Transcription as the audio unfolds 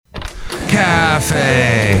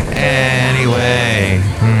cafe. Anyway.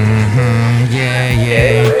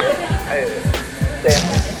 Yeah.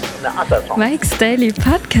 Mike's Daily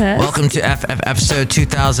Podcast. Welcome to episode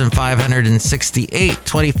 2568,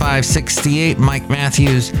 2568. Mike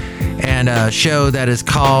Matthews, and a show that is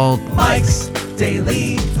called Mike's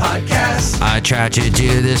Daily Podcast. I try to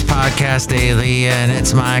do this podcast daily, and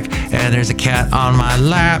it's Mike, and there's a cat on my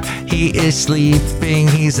lap. He is sleeping.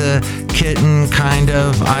 He's a kitten, kind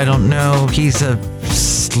of. I don't know. He's a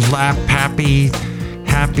slap happy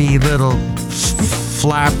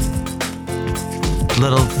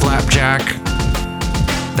little flapjack.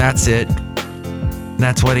 That's it.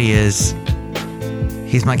 That's what he is.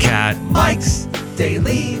 He's my cat. Mike's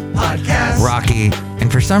Daily Podcast. Rocky.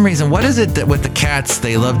 And for some reason, what is it that with the cats,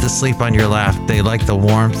 they love to sleep on your lap? They like the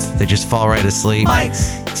warmth. They just fall right asleep.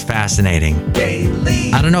 Mike's It's fascinating.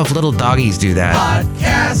 Daily I don't know if little doggies do that.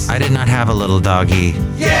 Podcast. I did not have a little doggy.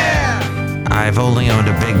 Yeah. I've only owned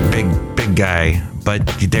a big guy. But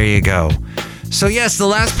there you go. So yes, the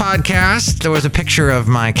last podcast, there was a picture of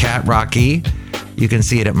my cat, Rocky. You can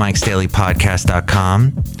see it at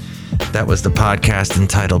mikesdailypodcast.com. That was the podcast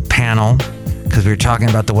entitled Panel, because we were talking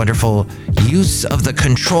about the wonderful use of the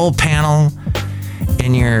control panel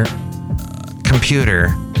in your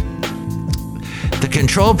computer. The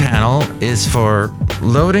control panel is for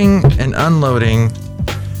loading and unloading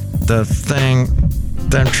the thing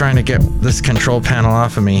that I'm trying to get this control panel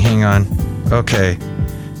off of me. Hang on. Okay.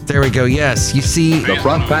 There we go. Yes, you see, The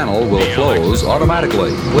front panel will close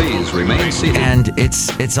automatically. Please remain seated. and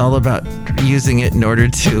it's all about using it in order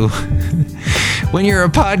to. When you're a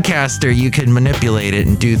podcaster, you can manipulate it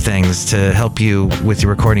and do things to help you with your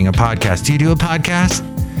recording a podcast. Do you do a podcast?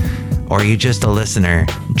 Or are you just a listener?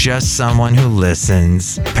 Just someone who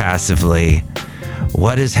listens passively.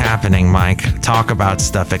 What is happening, Mike? Talk about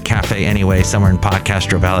stuff at Cafe Anyway, somewhere in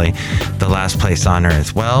Podcastro Valley, the last place on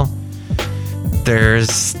earth. Well,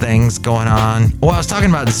 there's things going on. Well, I was talking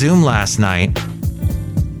about Zoom last night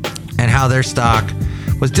and how their stock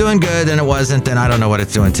was doing good, and it wasn't, and I don't know what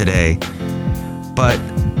it's doing today. But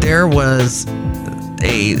there was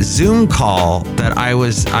a Zoom call that I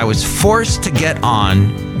was forced to get on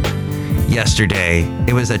yesterday.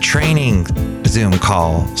 It was a training Zoom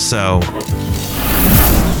call. So,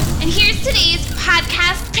 And here's today's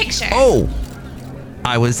podcast picture. oh,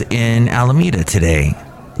 I was in Alameda today.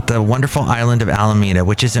 The wonderful island of Alameda,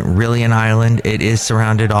 which isn't really an island. It is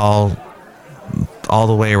surrounded all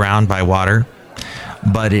the way around by water,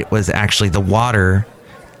 but it was actually the water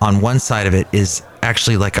on one side of it is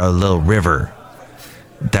actually like a little river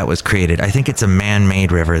that was created. I think it's a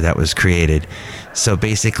man-made river that was created. So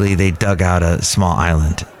basically they dug out a small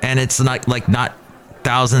island, and it's not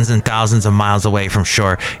thousands and thousands of miles away from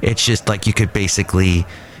shore. It's just like you could basically,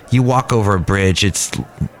 you walk over a bridge. It's,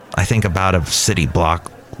 I think, about a city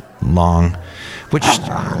block long, which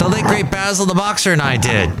the late great Basil the Boxer and I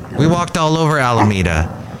did. We walked all over Alameda.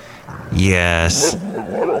 Yes,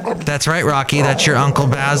 that's right, Rocky. That's your Uncle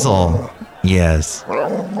Basil. Yes,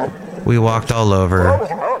 we walked all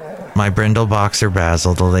over. My brindle boxer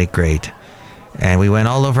Basil, the late great, and we went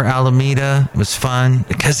all over Alameda. It was fun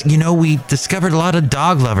because, you know, we discovered a lot of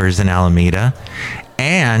dog lovers in Alameda,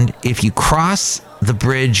 and if you cross the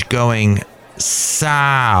bridge going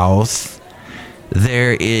south,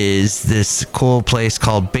 there is this cool place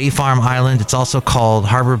called Bay Farm Island. It's also called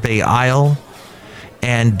Harbor Bay Isle.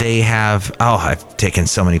 And they have, I've taken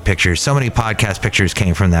so many pictures. So many podcast pictures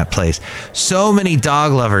came from that place. So many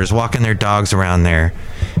dog lovers walking their dogs around there.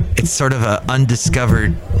 It's sort of an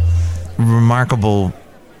undiscovered, remarkable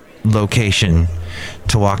location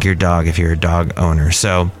to walk your dog if you're a dog owner.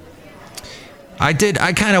 So I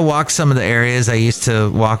kind of walked some of the areas I used to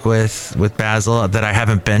walk with Basil that I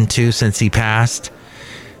haven't been to since he passed.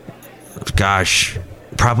 Gosh,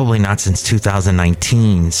 probably not since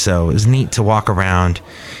 2019. So it was neat to walk around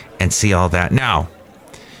and see all that. Now,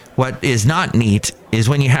 what is not neat is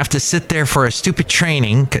when you have to sit there for a stupid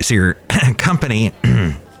training because your company,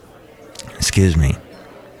 excuse me,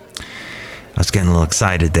 I was getting a little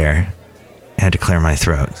excited there. I had to clear my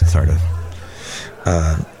throat, sort of.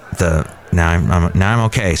 Now I'm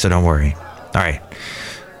okay, so don't worry. All right.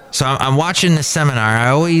 So I'm watching this seminar.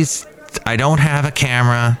 I don't have a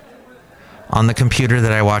camera on the computer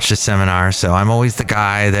that I watch the seminar, so I'm always the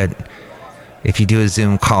guy that, if you do a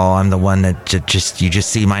Zoom call, I'm the one that you just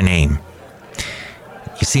see my name.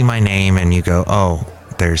 You see my name and you go, oh,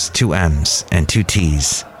 there's 2 M's and 2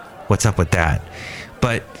 T's. What's up with that?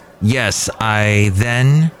 But yes, I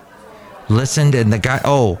then listened, and the guy,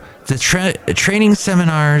 the training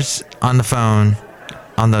seminars on the phone,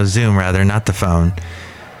 on the Zoom rather, not the phone,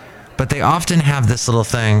 but they often have this little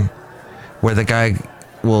thing where the guy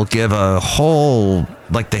will give a whole,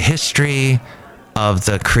 like, the history of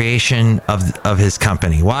the creation of his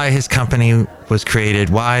company, why his company was created,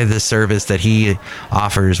 why the service that he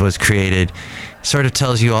offers was created. Sort of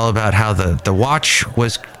tells you all about how the watch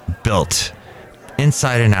was built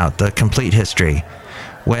inside and out, the complete history,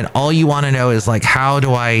 when all you want to know is, like, how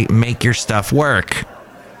do I make your stuff work?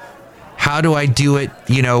 How do I do it,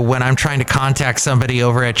 you know, when I'm trying to contact somebody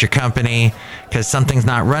over at your company because something's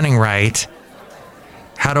not running right?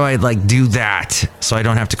 How do I, like, do that so I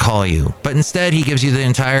don't have to call you? But instead, he gives you the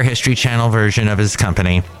entire History Channel version of his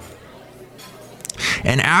company.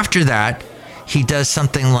 And after that, he does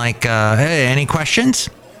something like, hey, any questions?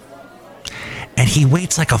 And he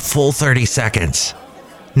waits like a full 30 seconds.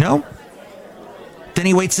 No? Then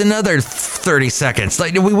he waits another 30 seconds.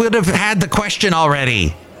 Like, we would have had the question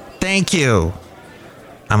already. Thank you.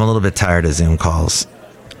 I'm a little bit tired of Zoom calls.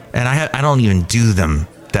 And I don't even do them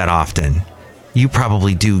that often. You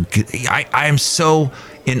probably do. I am so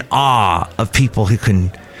in awe of people who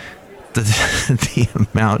can... The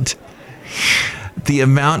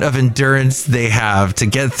amount of endurance they have to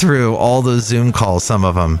get through all those Zoom calls, some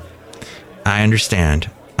of them. I understand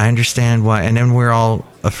why. And then we're all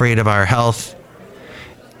afraid of our health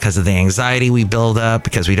because of the anxiety we build up,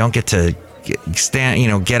 because we don't get to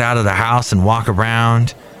get out of the house and walk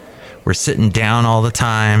around. We're sitting down all the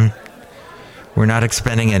time. We're not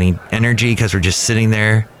expending any energy because we're just sitting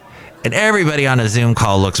there. And everybody on a Zoom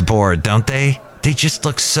call looks bored, don't they? They just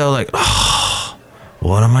look so like, oh,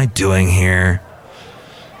 what am I doing here?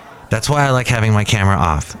 That's why I like having my camera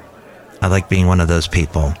off. I like being one of those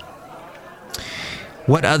people.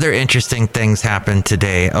 What other interesting things happened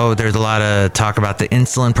today? Oh, there's a lot of talk about the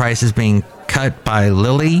insulin prices being cut by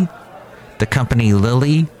Lilly, the company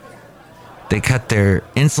Lilly. They cut their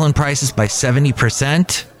insulin prices by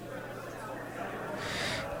 70%.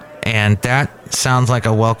 And that sounds like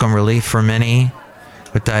a welcome relief for many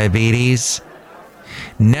with diabetes.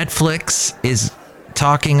 Netflix is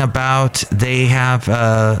talking about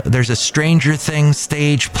there's a Stranger Things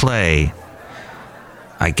stage play.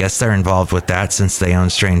 I guess they're involved with that since they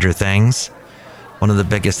own Stranger Things. One of the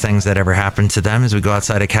biggest things that ever happened to them is we go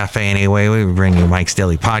outside a cafe anyway. We bring you Mike's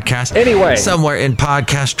Daily Podcast. Anyway. Somewhere in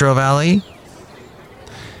Podcastro Valley.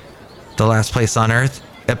 The last place on earth.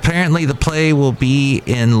 Apparently the play will be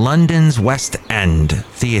in London's West End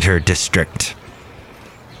Theatre District.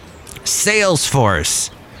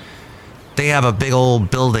 Salesforce. They have a big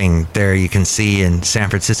old building there you can see in San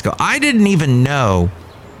Francisco. I didn't even know.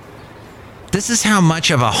 This is how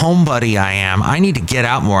much of a homebody I am. I need to get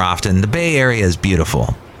out more often. The Bay Area is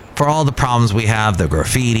beautiful. For all the problems we have, the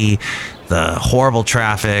graffiti, the horrible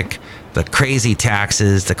traffic, the crazy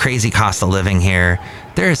taxes, the crazy cost of living here,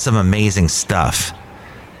 there is some amazing stuff.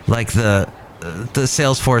 Like the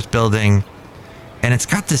Salesforce building, and it's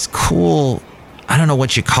got this cool, I don't know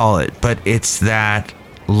what you call it, but it's that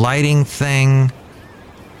lighting thing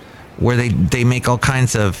where they make all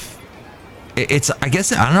kinds of, I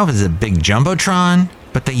guess, I don't know if it's a big Jumbotron,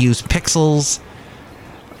 but they use pixels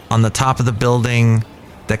on the top of the building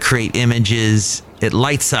that create images. It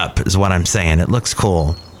lights up is what I'm saying. It looks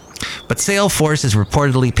cool. But Salesforce is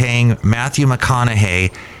reportedly paying Matthew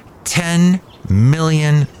McConaughey $10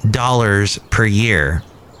 million per year.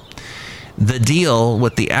 The deal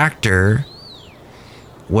with the actor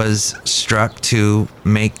was struck to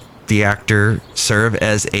make the actor serve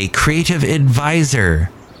as a creative advisor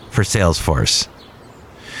for Salesforce.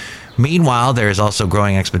 Meanwhile, there is also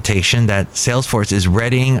growing expectation that Salesforce is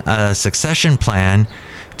readying a succession plan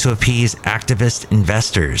to appease activist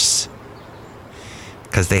investors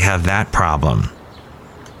because they have that problem.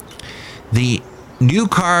 The new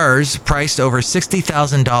cars priced over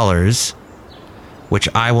 $60,000, which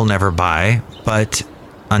I will never buy, but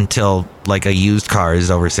until like a used car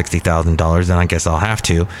is over $60,000, then I guess I'll have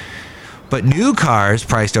to. But new cars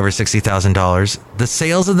priced over $60,000, the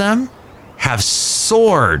sales of them have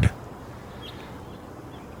soared.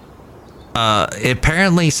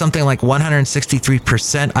 Apparently something like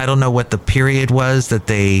 163%. I don't know what the period was that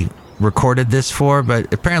they recorded this for,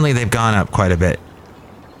 but apparently they've gone up quite a bit.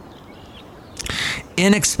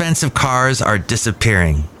 Inexpensive cars are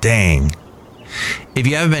disappearing. Dang. If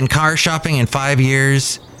you haven't been car shopping in 5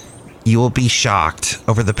 years, you will be shocked.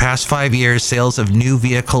 Over the past 5 years, sales of new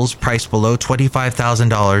vehicles priced below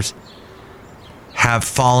 $25,000 have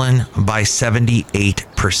fallen by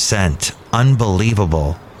 78%.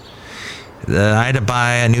 Unbelievable. I had to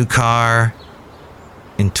buy a new car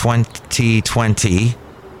in 2020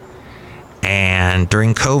 and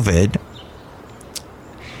during COVID.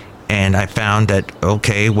 And I found that,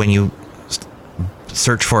 okay, when you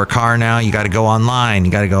search for a car now, you got to go online.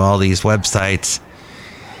 You got to go all these websites.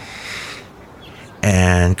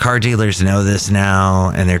 And car dealers know this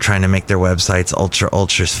now, and they're trying to make their websites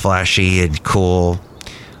ultra flashy and cool.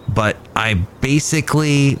 But I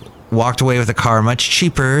basically walked away with a car much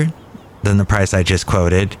cheaper than the price I just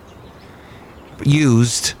quoted.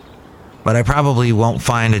 Used, but I probably won't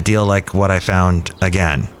find a deal like what I found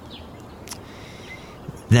again.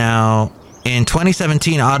 Now, in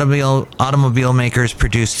 2017, automobile makers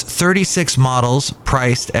produced 36 models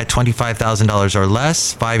priced at $25,000 or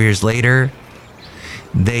less. 5 years later,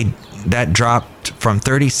 that dropped from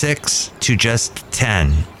 36 to just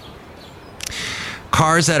 10.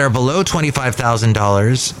 Cars that are below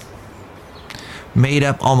 $25,000 made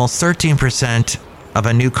up almost 13% of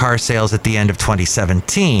a new car sales at the end of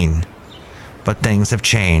 2017. But things have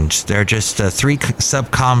changed. There are just 3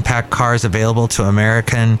 subcompact cars available to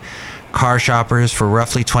American car shoppers for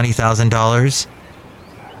roughly $20,000.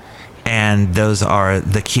 And those are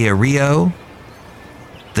the Kia Rio,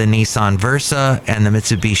 the Nissan Versa, and the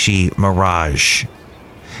Mitsubishi Mirage.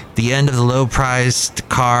 The end of the low-priced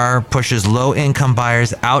car pushes low-income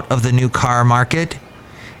buyers out of the new car market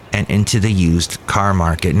and into the used car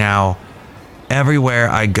market. Now, everywhere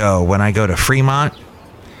I go, when I go to Fremont,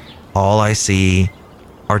 all I see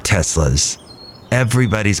are Teslas.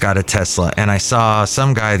 Everybody's got a Tesla. And I saw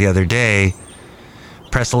some guy the other day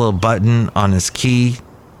press a little button on his key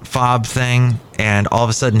fob thing, and all of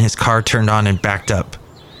a sudden his car turned on and backed up.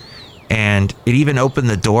 And it even opened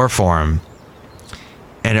the door for him.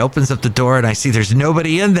 And it opens up the door, and I see there's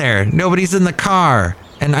nobody in there. Nobody's in the car.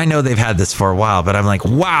 And I know they've had this for a while, but I'm like,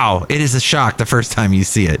 wow, it is a shock the first time you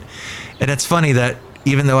see it. And it's funny that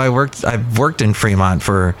even though I've worked in Fremont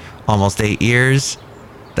for almost 8 years,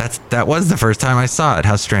 that was the first time I saw it.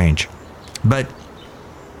 How strange. But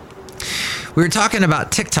we were talking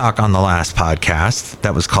about TikTok on the last podcast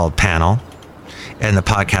that was called Panel. And the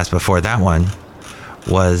podcast before that one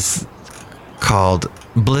was called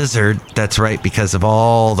Blizzard. That's right, because of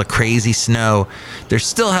all the crazy snow. They're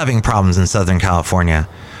still having problems in Southern California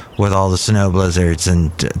with all the snow blizzards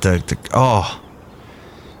and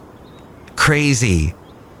crazy.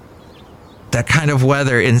 That kind of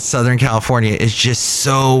weather in Southern California is just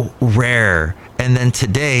so rare. And then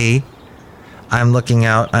today, I'm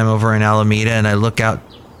over in Alameda, and I look out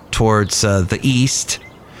towards the east,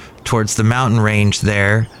 towards the mountain range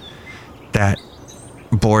there that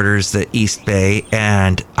borders the East Bay,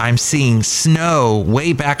 and I'm seeing snow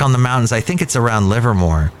way back on the mountains. I think it's around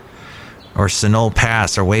Livermore or Sunol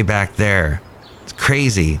Pass or way back there. It's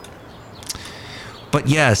crazy. But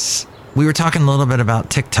yes, we were talking a little bit about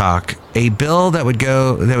TikTok. A bill that would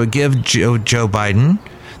give Joe Biden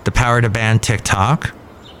the power to ban TikTok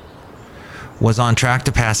was on track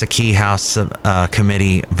to pass a key House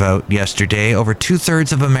committee vote yesterday. Over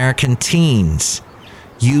 2/3 of American teens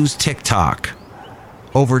use TikTok.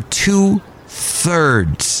 Over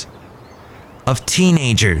 2/3 of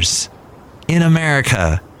teenagers in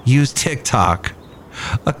America use TikTok,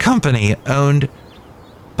 a company owned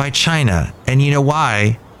by China. And you know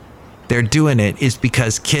why they're doing it is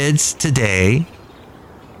because kids today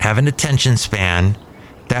have an attention span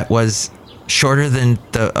that was shorter than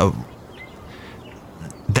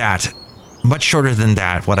much shorter than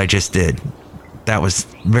what I just did. That was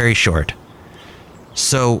very short.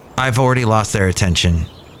 So I've already lost their attention.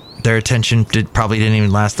 Their attention probably didn't even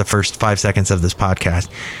last the first 5 seconds of this podcast.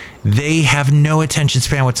 They have no attention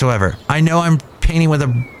span whatsoever. I know I'm painting with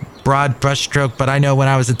a broad brushstroke, but I know when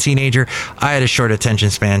I was a teenager, I had a short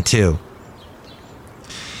attention span too.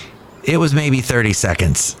 It was maybe 30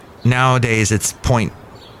 seconds. Nowadays, it's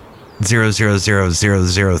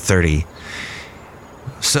 0.0000030.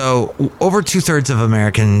 So over 2/3 of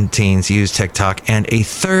American teens use TikTok, and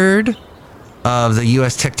 1/3 of the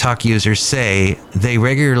U.S. TikTok users say they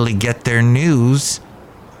regularly get their news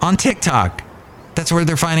on TikTok. That's where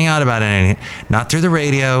they're finding out about it. Not through the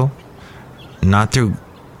radio, not through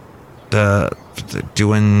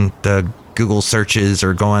doing the Google searches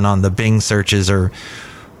or going on the Bing searches or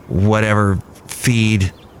whatever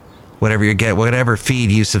feed, whatever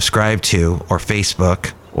feed you subscribe to, or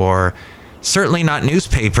Facebook, or certainly not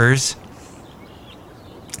newspapers.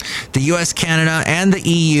 The U.S., Canada, and the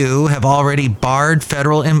EU have already barred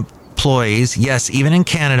federal employees, yes, even in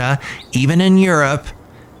Canada, even in Europe,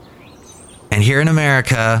 and here in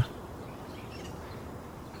America,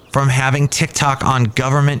 from having TikTok on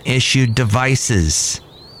government-issued devices.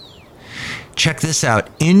 Check this out.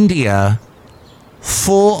 India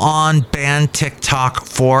full-on banned TikTok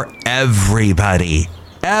for everybody.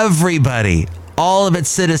 Everybody. All of its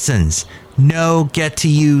citizens. Nobody gets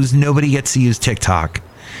to use TikTok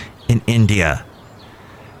in India.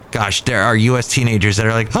 Gosh, there are U.S. teenagers that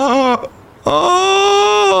are like, oh,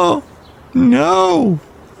 no.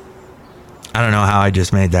 I don't know how I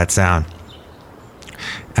just made that sound.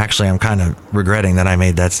 Actually, I'm kind of regretting that I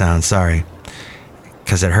made that sound. Sorry.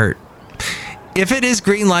 Because it hurt. If it is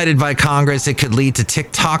green-lighted by Congress, it could lead to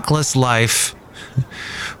TikTokless life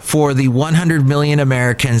for the 100 million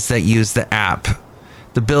Americans that use the app.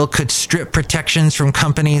 The bill could strip protections from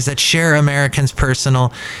companies that share Americans'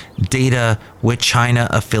 personal data with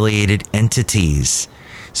China-affiliated entities.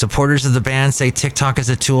 Supporters of the ban say TikTok is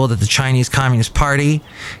a tool that the Chinese Communist Party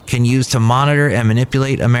can use to monitor and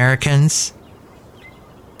manipulate Americans.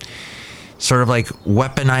 Sort of like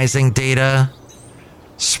weaponizing data,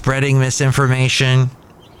 spreading misinformation.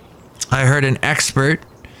 I heard an expert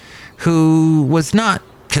who was not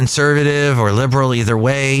conservative or liberal either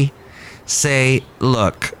way say,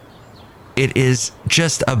 look, it is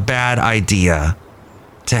just a bad idea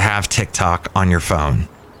to have TikTok on your phone.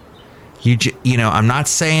 You know, I'm not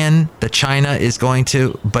saying that China is going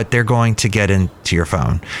to, but they're going to get into your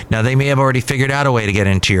phone. Now, they may have already figured out a way to get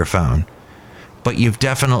into your phone, but you've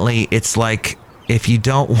definitely, it's like, if you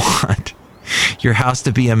don't want your house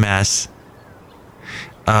to be a mess,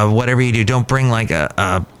 whatever you do, don't bring like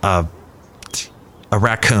a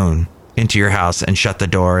raccoon into your house and shut the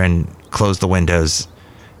door and close the windows.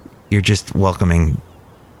 You're just welcoming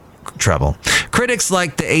trouble. Critics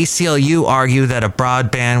like the ACLU argue that a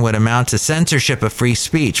broad ban would amount to censorship of free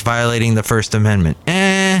speech, violating the First Amendment.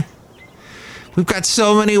 We've got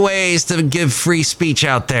so many ways to give free speech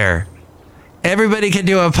out there. Everybody can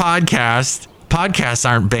do a podcast. Podcasts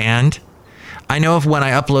aren't banned. I know if when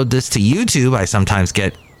I upload this to YouTube, I sometimes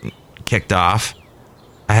get kicked off.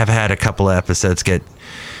 I have had a couple of episodes get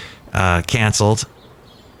canceled,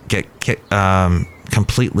 get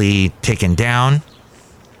completely taken down.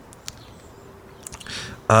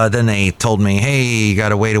 Then they told me, hey, you got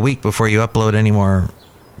to wait a week before you upload any more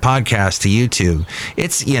podcasts to YouTube.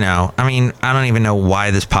 It's, you know, I mean, I don't even know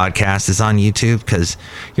why this podcast is on YouTube, because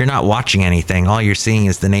you're not watching anything. All you're seeing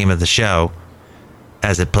is the name of the show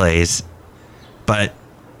as it plays. But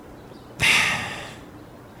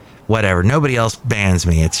whatever. Nobody else bans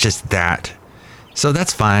me. It's just that. So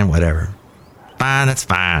that's fine. Whatever. Fine. That's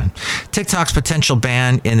fine. TikTok's potential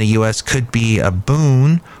ban in the U.S. could be a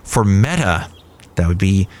boon for Meta. That would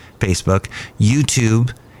be Facebook,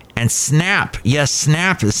 YouTube, and Snap. Yes,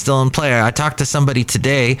 Snap is still in play. I talked to somebody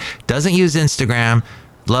today, doesn't use Instagram,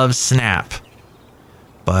 loves Snap.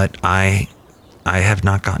 But I have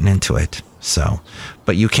not gotten into it. So,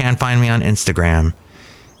 but you can find me on Instagram.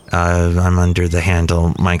 I'm under the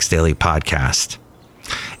handle Mike's Daily Podcast.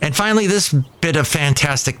 And finally, this bit of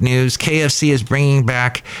fantastic news. KFC is bringing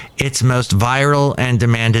back its most viral and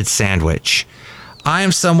demanded sandwich. I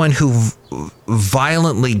am someone who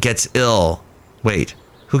violently gets ill.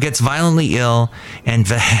 Who gets violently ill and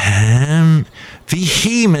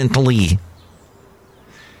vehemently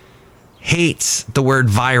hates the word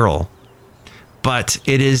viral. But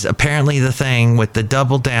it is apparently the thing with the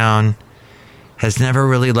double down. Has never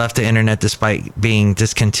really left the internet despite being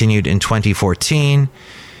discontinued in 2014.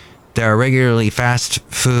 There are regularly fast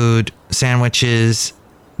food sandwiches.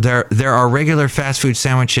 There are regular fast food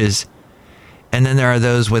sandwiches. And then there are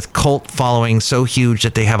those with cult following so huge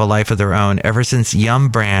that they have a life of their own. Ever since Yum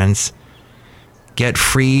Brands Get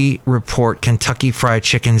Free report Kentucky Fried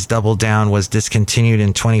Chicken's Double Down was discontinued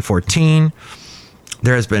in 2014,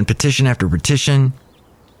 there has been petition after petition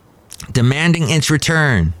demanding its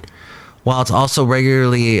return. While it also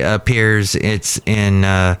regularly appears, it's in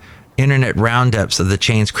internet roundups of the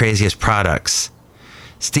chain's craziest products.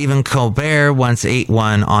 Stephen Colbert once ate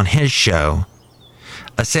one on his show.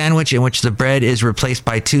 A sandwich in which the bread is replaced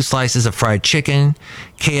by 2 slices of fried chicken.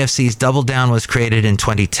 KFC's Double Down was created in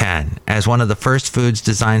 2010 as one of the first foods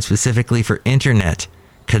designed specifically for internet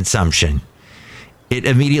consumption. It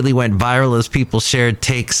immediately went viral as people shared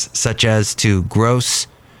takes such as to gross,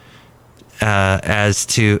 I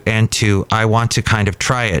want to kind of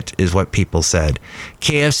try it, is what people said.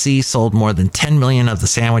 KFC sold more than 10 million of the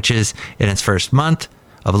sandwiches in its first month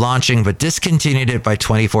of launching, but discontinued it by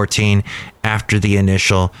 2014 after the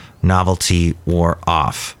initial novelty wore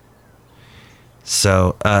off.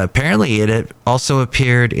 So apparently it also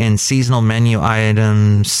appeared in seasonal menu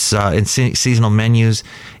items, seasonal menus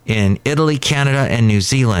in Italy, Canada, and New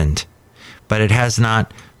Zealand, but it has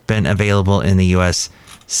not been available in the U.S.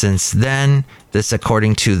 since then. This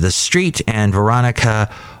according to The Street and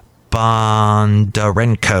Veronica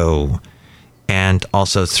Bondarenko, and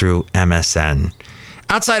also through MSN.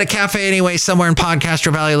 Outside a cafe anyway, somewhere in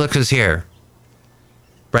Podcaster Valley, look who's here.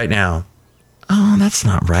 Right now. Oh, that's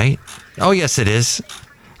not right. Oh, yes, it is.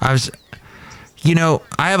 You know,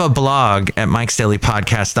 I have a blog at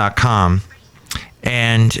mikesdailypodcast.com,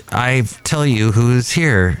 and I tell you who's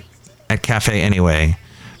here at Cafe Anyway,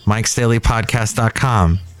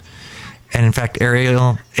 mikesdailypodcast.com. And in fact,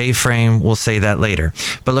 Ariel A-Frame will say that later.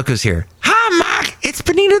 But look who's here. Hi, Mike. It's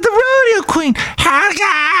Benita the Rodeo Queen. How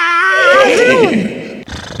you doing?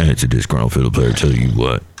 And it's a disgruntled fiddle player. Tell you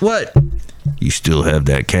what. What? You still have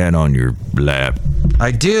that cat on your lap. I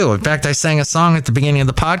do. In fact, I sang a song at the beginning of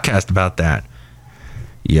the podcast about that.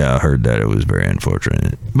 Yeah, I heard that. It was very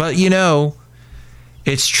unfortunate. But, you know,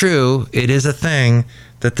 it's true. It is a thing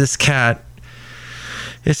that this cat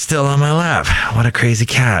is still on my lap. What a crazy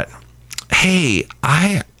cat. Hey,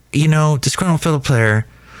 Disgruntled Fiddle Player,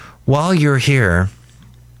 while you're here,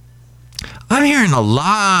 I'm hearing a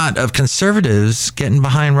lot of conservatives getting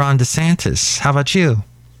behind Ron DeSantis. How about you?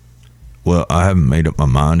 Well, I haven't made up my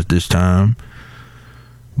mind at this time.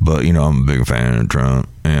 But, I'm a big fan of Trump,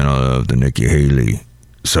 and I love the Nikki Haley.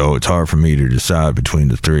 So it's hard for me to decide between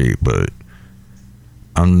the three, but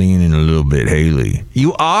I'm leaning a little bit Haley.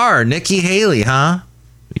 You are Nikki Haley, huh?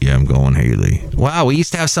 Yeah, I'm going Haley. Wow, we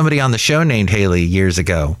used to have somebody on the show named Haley years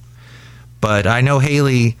ago. But I know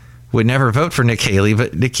Haley would never vote for Nick Haley,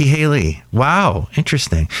 but Nikki Haley. Wow,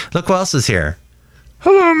 interesting. Look who else is here.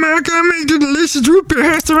 Hello, Mac. I made the delicious root beer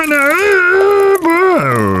pasta right now.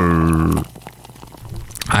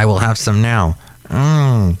 I will have some now.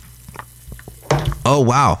 Oh,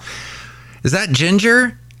 wow. Is that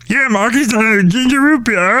ginger? Yeah, Mark, it's a ginger root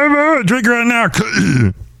beer. I'm drink right now.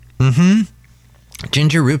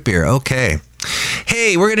 Ginger root beer. Okay.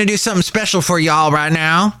 Hey, we're going to do something special for y'all right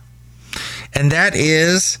now. And that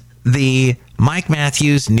is the Mike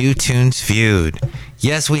Matthews New Tunes Feud.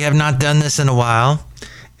 Yes, we have not done this in a while.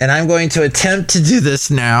 And I'm going to attempt to do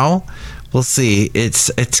this now. We'll see.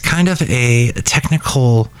 It's kind of a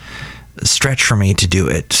technical stretch for me to do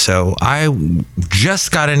it. So I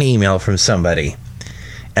just got an email from somebody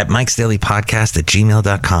at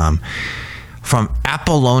mikesdailypodcast@gmail.com from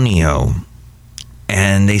Apollonio.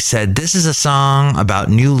 And they said, this is a song about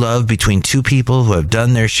new love between two people who have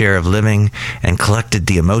done their share of living and collected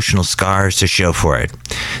the emotional scars to show for it.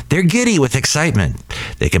 They're giddy with excitement.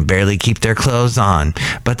 They can barely keep their clothes on,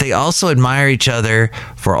 but they also admire each other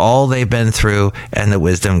for all they've been through and the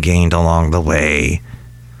wisdom gained along the way.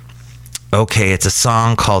 Okay, it's a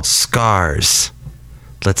song called Scars.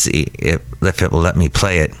 Let's see if it will let me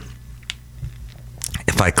play it.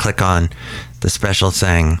 If I click on the special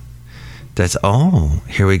thing.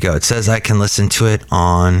 Here we go. It says I can listen to it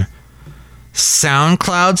on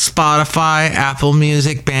SoundCloud, Spotify, Apple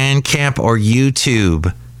Music, Bandcamp, or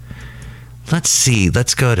YouTube. Let's see.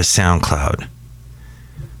 Let's go to SoundCloud.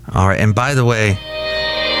 All right. And by the way,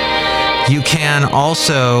 you can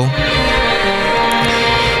also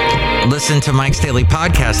listen to Mike's Daily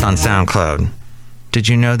Podcast on SoundCloud. Did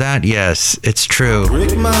you know that? Yes, it's true.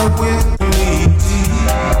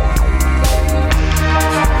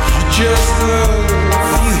 Just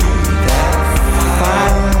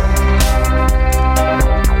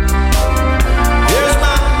here's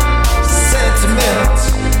my sentiments.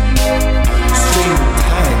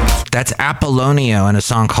 That's Apollonio and a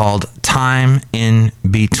song called Time in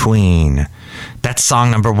Between. That's song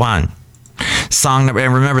number 1. And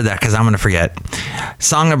remember that because I'm going to forget.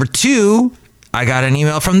 Song number 2, I got an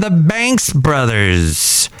email from the Banks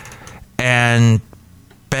Brothers. And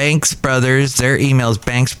Banks Brothers, their email is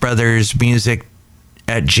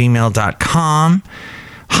banksbrothersmusic@gmail.com.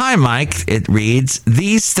 Hi, Mike, it reads,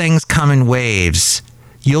 these things come in waves.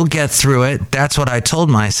 You'll get through it. That's what I told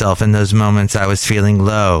myself in those moments I was feeling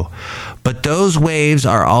low. But those waves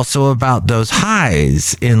are also about those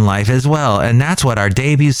highs in life as well. And that's what our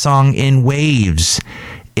debut song, In Waves,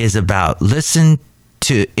 is about. Listen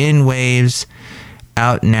to In Waves,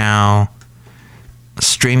 out now.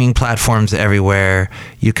 Streaming platforms everywhere.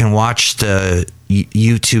 You can watch the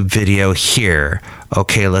YouTube video here.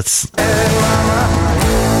 Okay, let's...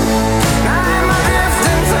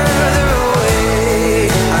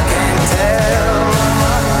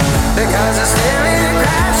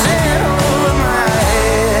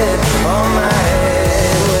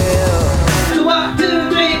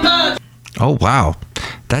 Oh, wow.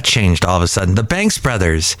 That changed all of a sudden. The Banks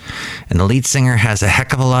Brothers. And the lead singer has a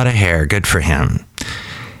heck of a lot of hair. Good for him.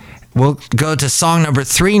 We'll go to song number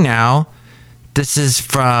 3 now. This is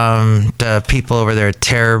from the people over there at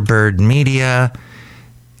Terrorbird Media.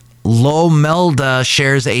 Lomelda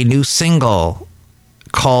shares a new single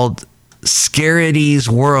called Scarity's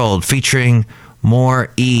World featuring More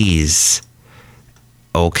Ease.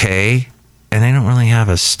 Okay. And they don't really have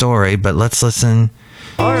a story, but let's listen.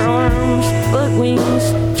 Our arms, but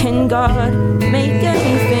wings, can God make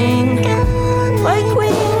anything?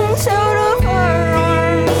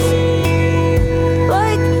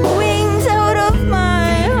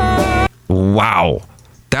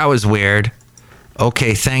 That was weird.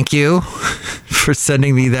 Okay, thank you for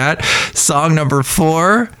sending me that. Song number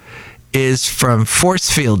 4 is from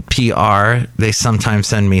Forcefield PR. They sometimes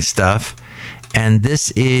send me stuff. And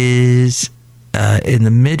this is in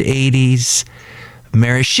the mid-'80s.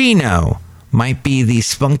 Maraschino might be the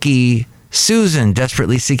spunky Susan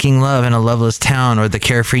desperately seeking love in a loveless town, or the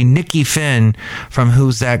carefree Nikki Finn from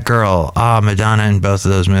Who's That Girl? Madonna in both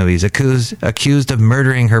of those movies. Accused of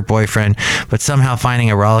murdering her boyfriend, but somehow finding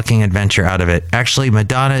a rollicking adventure out of it. Actually,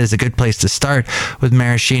 Madonna is a good place to start with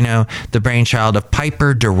Maraschino, the brainchild of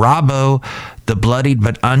Piper DeRabo, the bloodied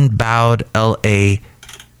but unbowed L.A.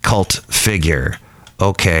 cult figure.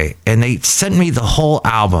 Okay, and they sent me the whole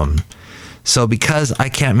album. So because I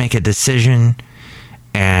can't make a decision,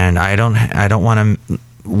 and I don't want to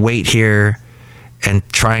wait here and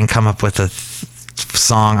try and come up with a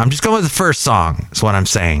song. I'm just going with the first song, is what I'm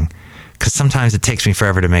saying. Because sometimes it takes me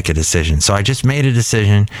forever to make a decision. So I just made a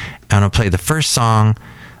decision, and I'll play the first song,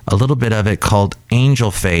 a little bit of it, called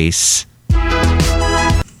Angel Face. Here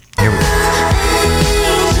we go.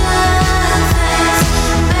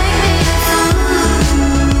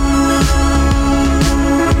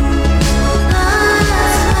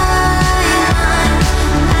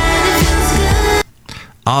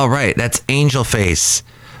 All right, that's Angel Face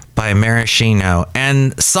by Maraschino.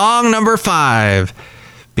 And song number 5,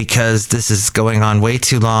 because this is going on way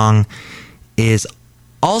too long, is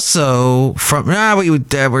also from... we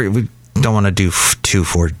don't want to do 2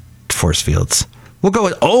 force fields. We'll go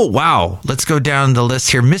with... Oh, wow. Let's go down the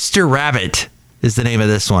list here. Mr. Rabbit is the name of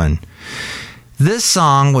this one. This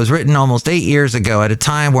song was written almost 8 years ago at a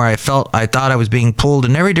time where I thought I was being pulled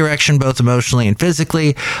in every direction, both emotionally and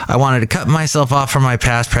physically. I wanted to cut myself off from my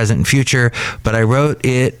past, present, and future, but I wrote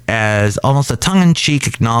it as almost a tongue-in-cheek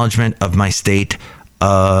acknowledgement of my state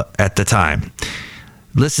at the time.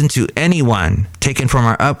 Listen to Anyone, taken from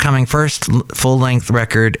our upcoming first full-length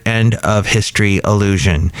record, End of History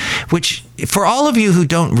Illusion, which, for all of you who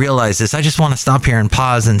don't realize this, I just want to stop here and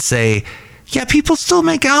pause and say, yeah, people still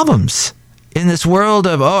make albums. In this world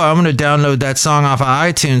of, I'm going to download that song off of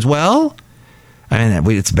iTunes. Well, I mean,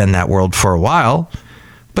 it's been that world for a while.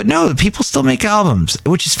 But no, people still make albums,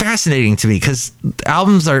 which is fascinating to me because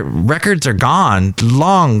records are gone,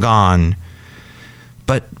 long gone.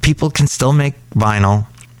 But people can still make vinyl,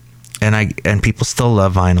 and people still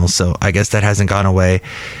love vinyl, so I guess that hasn't gone away.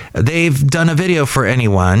 They've done a video for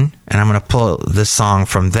Anyone, and I'm going to pull this song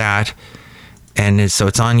from that. And so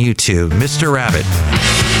it's on YouTube. Mr. Rabbit.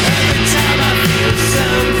 Every time I feel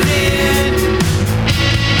something,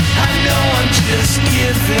 I know I'm just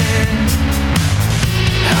giving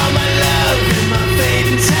all my love and my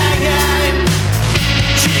fading tagline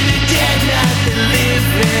to the dead, not the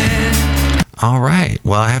living. All right.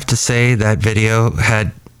 Well, I have to say that video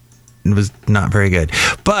was not very good,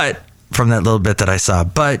 but from that little bit that I saw.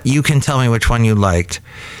 But you can tell me which one you liked.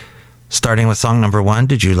 Starting with song number 1,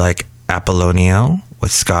 did you like Apollonio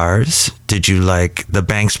with Scars? Did you like the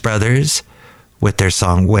Banks Brothers with their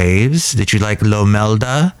song Waves? Did you like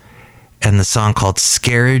Lomelda and the song called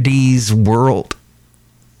Scarity's World?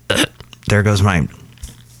 There goes my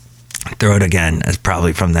throat again. It's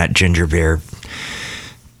probably from that ginger beer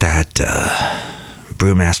that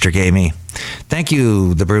Brewmaster gave me. Thank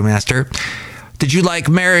you, the Brewmaster. Did you like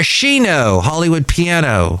Maraschino, Hollywood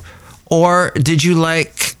Piano? Or did you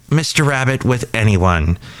like Mr. Rabbit with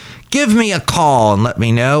Anyone? Give me a call and let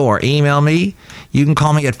me know, or email me. You can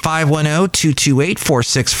call me at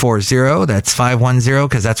 510-228-4640. That's 510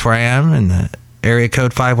 because that's where I am, in the area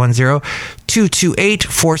code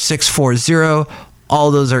 510-228-4640.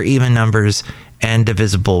 All those are even numbers and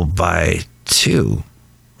divisible by 2,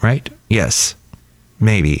 right? Yes,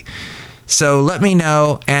 maybe. So let me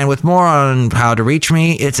know, and with more on how to reach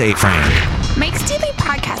me, it's A-Frame. Mike's Daily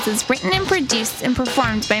Podcast is written and produced and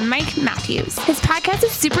performed by Mike Matthews. His podcast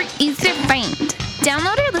is super easy to find.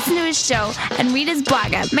 Download or listen to his show and read his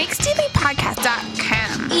blog at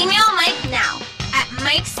mikesdailypodcast.com. Email Mike now at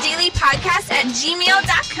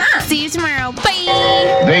mikesdailypodcast@gmail.com. See you tomorrow.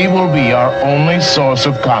 Bye! They will be our only source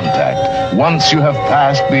of contact once you have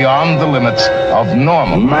passed beyond the limits of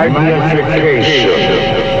normal.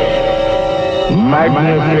 Magnification.